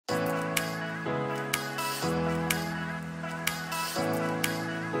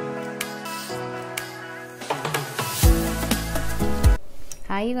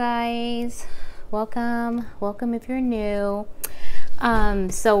Hi you guys, welcome if you're new.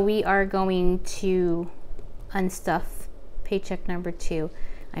 So we are going to unstuff paycheck number 2.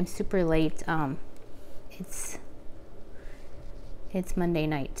 I'm super late. It's Monday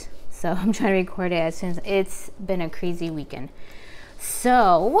night, so I'm trying to record it as soon as it's been a crazy weekend.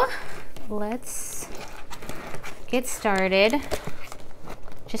 So let's get started.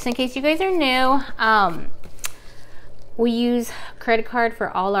 Just in case you guys are new, we use credit card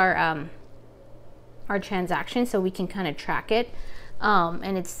for all our transactions, so we can kind of track it,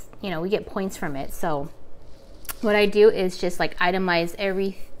 and it's, you know, we get points from it. So what I do is just like itemize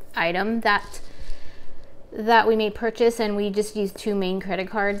every item that we may purchase, and we just use 2 main credit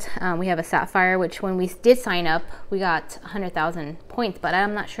cards. We have a Sapphire, which when we did sign up, we got 100,000 points, but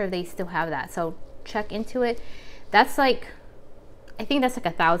I'm not sure if they still have that, so check into it. That's like, I think that's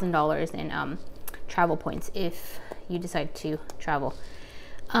like $1,000 in travel points if you decide to travel.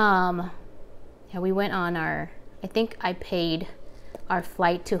 Yeah, we went on our, I think I paid our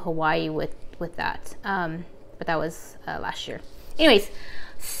flight to Hawaii with that, but that was last year. Anyways,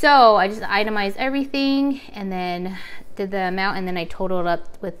 so I just itemized everything and then did the amount, and then I totaled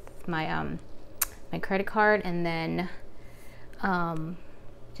up with my my credit card, and then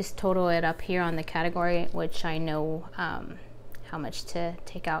just total it up here on the category, which I know how much to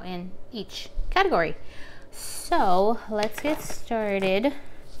take out in each category. So let's get started.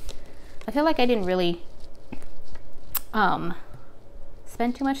 I feel like I didn't really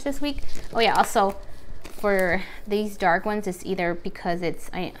spend too much this week. Oh yeah, also for these dark ones, it's either because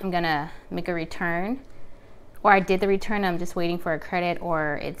I'm gonna make a return, or I did the return, I'm just waiting for a credit,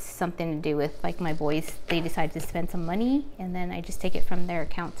 or it's something to do with like my boys, they decide to spend some money and then I just take it from their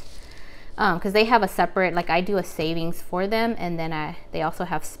account. Because they have a separate, like I do a savings for them, and then they also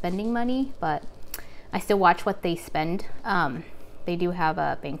have spending money, but I still watch what they spend. They do have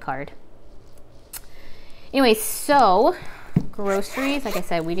a bank card. Anyway, so groceries, like I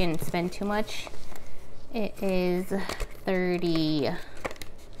said, we didn't spend too much. It is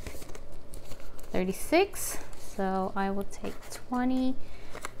 36, so I will take 20,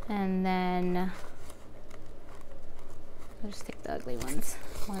 and then I'll just take the ugly ones.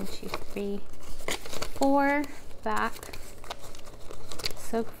 1, 2, 3, 4 back.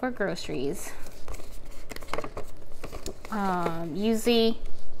 So for groceries, usually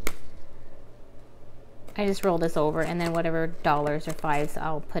I just roll this over, and then whatever dollars or fives,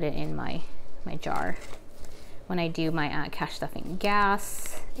 I'll put it in my jar. When I do my cash stuffing,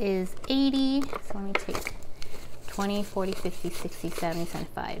 gas is 80, so let me take 20, 40, 50, 60, 70,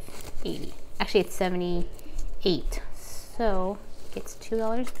 75, 80. Actually, it's 78, so gets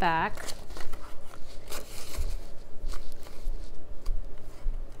 $2 back.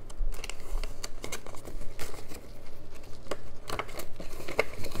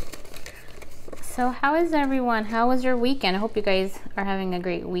 So how is everyone? How was your weekend? I hope you guys are having a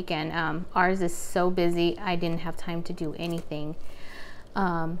great weekend. Ours is so busy, I didn't have time to do anything,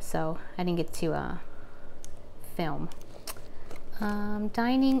 so I didn't get to film.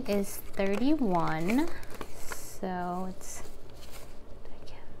 Dining is 31, so it's,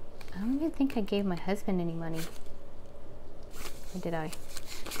 I don't even think I gave my husband any money. Or did I?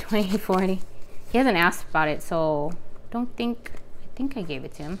 20, 40. He hasn't asked about it, so I think I gave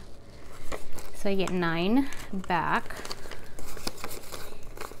it to him. So I get 9 back.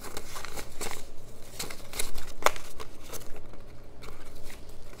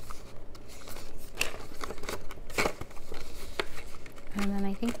 And then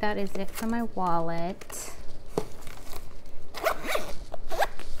I think that is it for my wallet.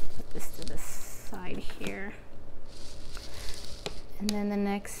 Put this to the side here. And then the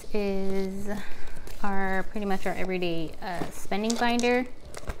next is pretty much our everyday spending binder.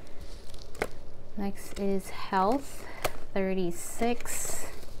 Next is health, 36.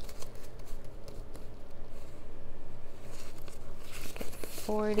 Get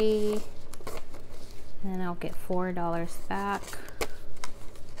 40. And then I'll get $4 back.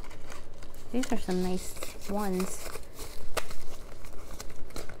 These are some nice ones.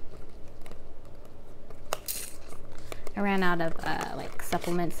 I ran out of like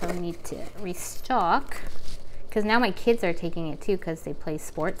supplements, so I need to restock. Because now my kids are taking it too, because they play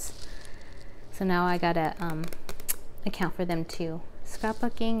sports. So now I gotta account for them too.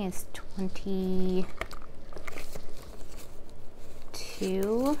 Scrapbooking is 22.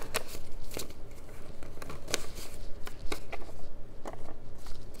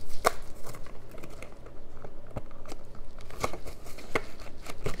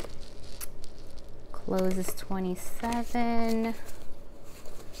 Clothes is 27.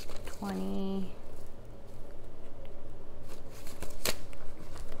 20.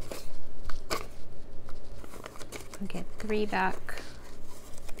 3 back,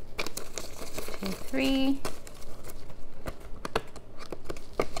 2, 3.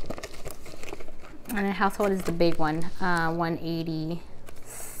 And the household is the big one,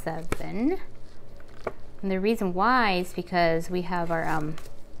 187. And the reason why is because we have our,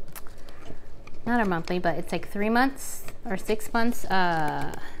 not our monthly, but it's like 3 months or 6 months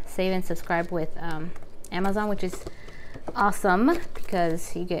save and subscribe with Amazon, which is awesome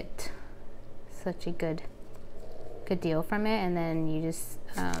because you get such a good deal from it. And then you just,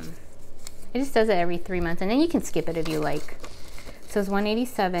 it just does it every 3 months, and then you can skip it if you like. So it's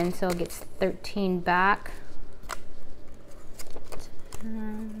 187, so it gets 13 back.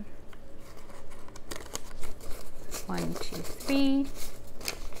 1, 2, 3.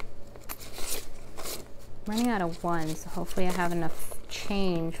 I'm running out of 1, so hopefully I have enough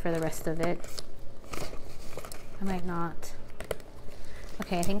change for the rest of it. I might not.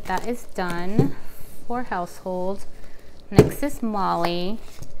 Okay, I think that is done for household. Next is Molly.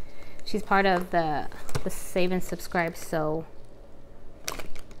 She's part of the save and subscribe, so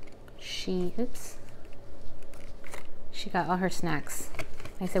she got all her snacks.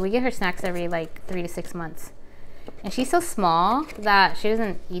 Like I said, we get her snacks every like 3 to 6 months. And she's so small that she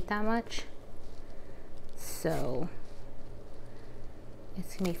doesn't eat that much. So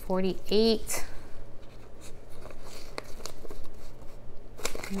it's gonna be 48.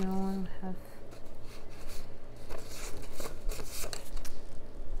 No, I don't have.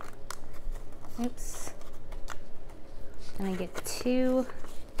 Oops. Then I get 2.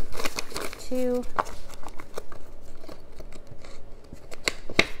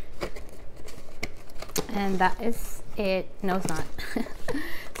 And that is it. No, it's not.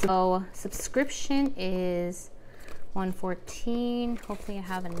 So subscription is 114. Hopefully I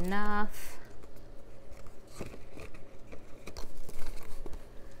have enough.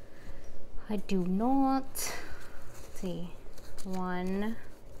 I do not. Let's see. 1,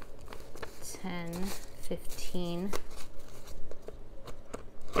 10, 15.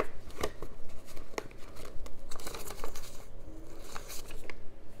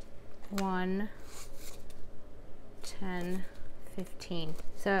 1, 10, 15.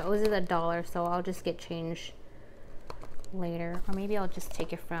 So it was $1, so I'll just get change later, or maybe I'll just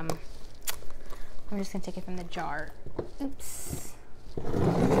take it from, I'm just gonna take it from the jar. Oops.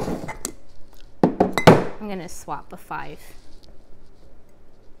 I'm gonna swap a 5.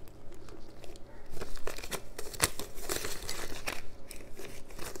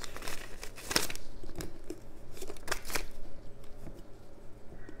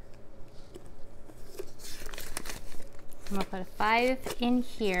 I'm gonna put a 5 in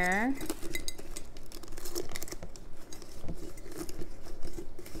here.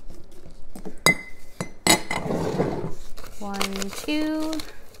 One, 2,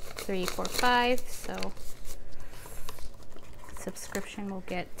 3, 4, 5. So subscription will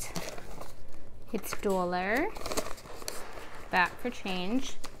get its $1 back for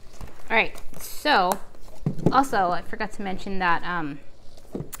change. All right. So also, I forgot to mention that I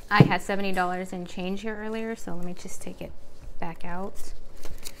had $70 in change here earlier, so let me just take it back out.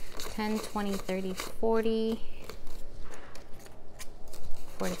 10, 20, 30, 40,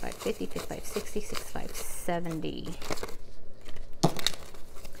 45, 50, 55, 60, 65, 70.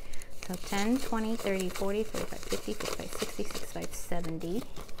 So 10, 20, 30, 40, 45, 50, 55, 60, 65, 70.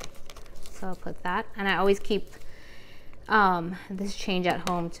 So I'll put that. And I always keep this change at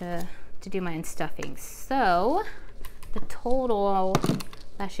home to do my UnStuffing. So the total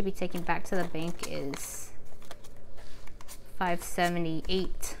that should be taken back to the bank is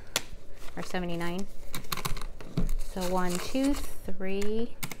 578 or 79. So 1, 2,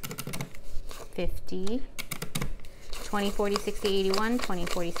 3, 50, 20, 40, 60, 81, 20,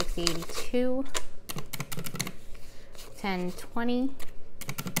 40, 60, 82, 10, 20,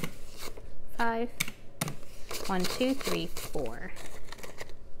 5, 1, 2, 3, 4.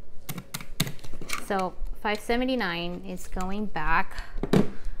 So 579 is going back.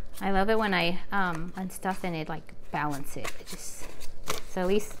 I love it when I unstuff and it like balance it. So at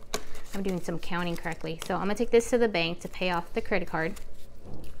least I'm doing some counting correctly. So I'm gonna take this to the bank to pay off the credit card.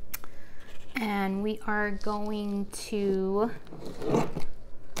 And we are going to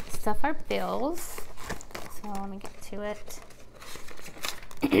stuff our bills. So let me get to it.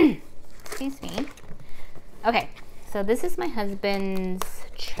 Excuse me. Okay, so this is my husband's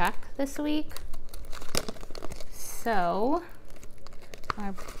check this week. So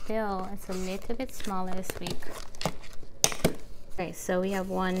our bill is a little bit smaller this week. Okay, so we have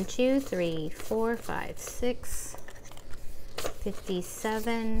 1, 2, 3, 4, 5, 6,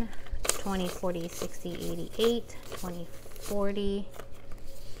 57, 20, 40, 60, 88, 20, 40,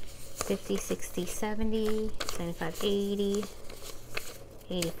 50, 60, 70, 75, 80,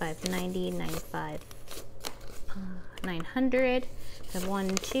 85, 90, 95, 900. I have 1,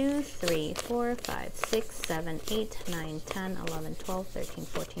 2, 3, 4, 5, 6, 7, 8, 9, 10, 11, 12, 13,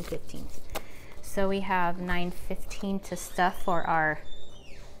 14, 15. So we have 915 to stuff for our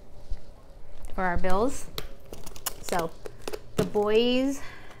bills. So the boys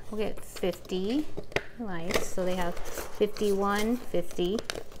will get 50 lights. So they have 51, 50.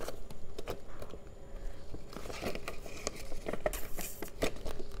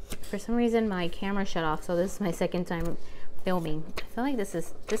 For some reason my camera shut off, so this is my second time filming. I feel like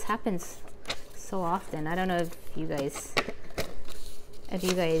this happens so often. I don't know if you guys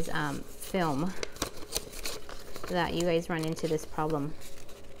film that you guys run into this problem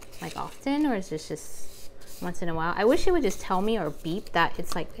like often, or is this just once in a while? I wish it would just tell me or beep that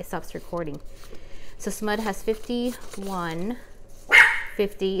it's like it stops recording. So Smud has 51,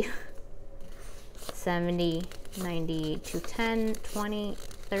 50, 70, 90, 210, 20,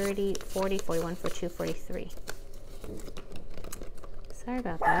 30, 40, 41, 42, 43. Sorry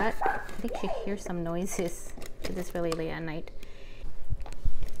about that. I think you hear some noises because it's really late at night.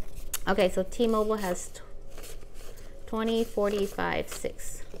 Okay, so T-Mobile has 20, 45,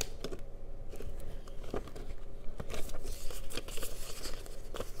 6.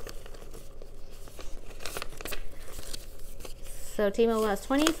 So T-Mobile has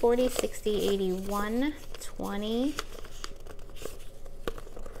 20, 40, 60, 81, 20,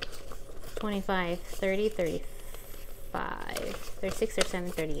 25, 30, 35, 36,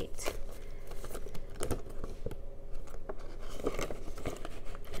 37, 38.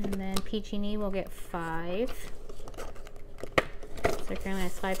 And then PG&E will get 5. So currently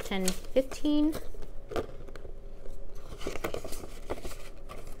has 5, 10, 15.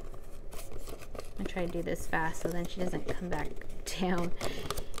 I try to do this fast so then she doesn't come back down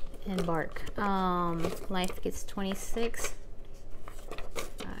and bark. Life gets 26.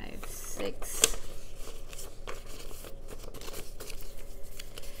 5, 6.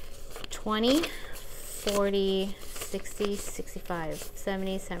 20, 40, 60, 65,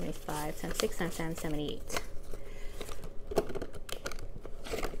 70, 75, 76, 77, 78.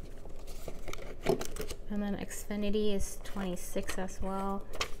 And then Xfinity is 26 as well.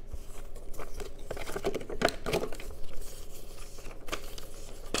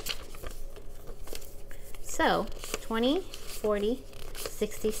 So 20, 40,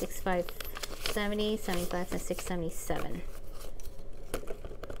 60, 65, 70, 75, 76, 77.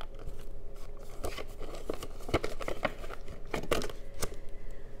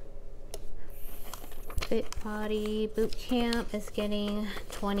 Fit Body Boot Camp is getting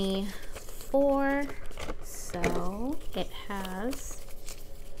 24. So it has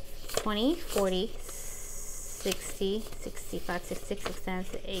 20, 40, 60, 65, 66, 67,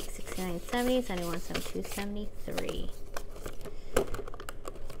 68, 69, 70, 71, 72, 73.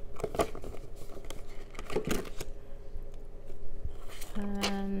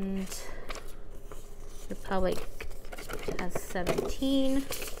 And Republic has 17.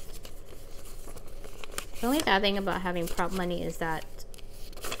 The only bad thing about having prop money is that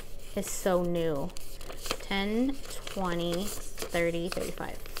it's so new. 10, 20, 30,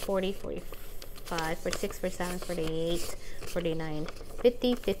 35, 40, 45, 46, 47, 48, 49,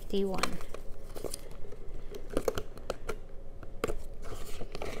 50, 51.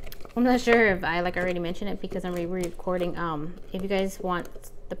 I'm not sure if I already mentioned it because I'm re-recording. If you guys want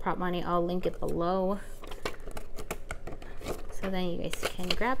the prop money, I'll link it below. So then you guys can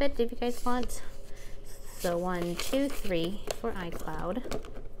grab it if you guys want. So 1, 2, 3 for iCloud.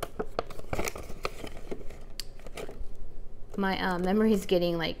 My memory is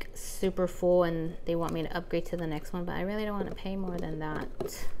getting super full and they want me to upgrade to the next one, but I really don't want to pay more than that.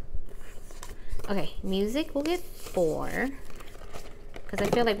 Okay, music will get 4 because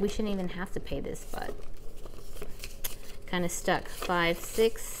I feel like we shouldn't even have to pay this, but kind of stuck. 5,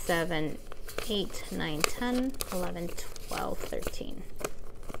 6, 7, 8, 9, 10, 11, 12, 13.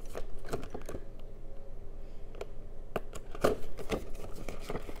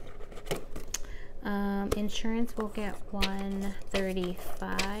 Insurance will get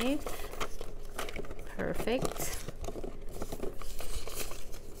 135. Perfect.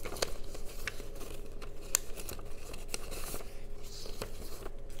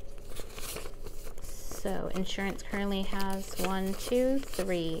 So insurance currently has 1, 2,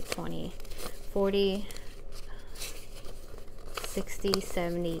 3, 20, 40, 60,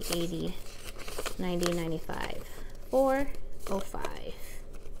 70, 80, 90, 95, 4, 05.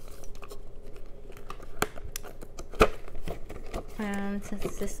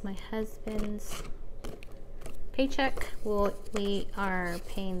 Since this is my husband's Paycheck, we are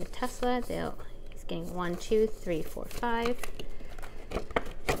paying the Tesla. He's getting 1, 2, 3, 4, 5.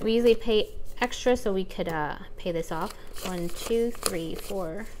 We usually pay extra so we could pay this off. 1, 2, 3,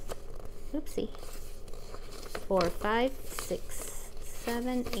 4. Oopsie. 4, 5, 6,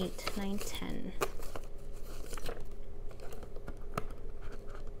 7, 8, 9, 10.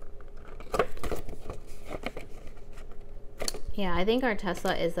 Yeah, I think our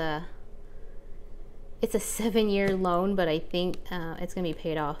Tesla is it's a 7-year loan, but I think it's gonna be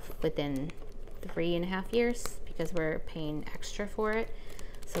paid off within 3.5 years because we're paying extra for it,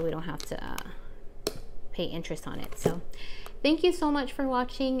 so we don't have to pay interest on it. So thank you so much for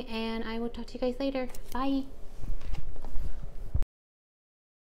watching, and I will talk to you guys later. Bye.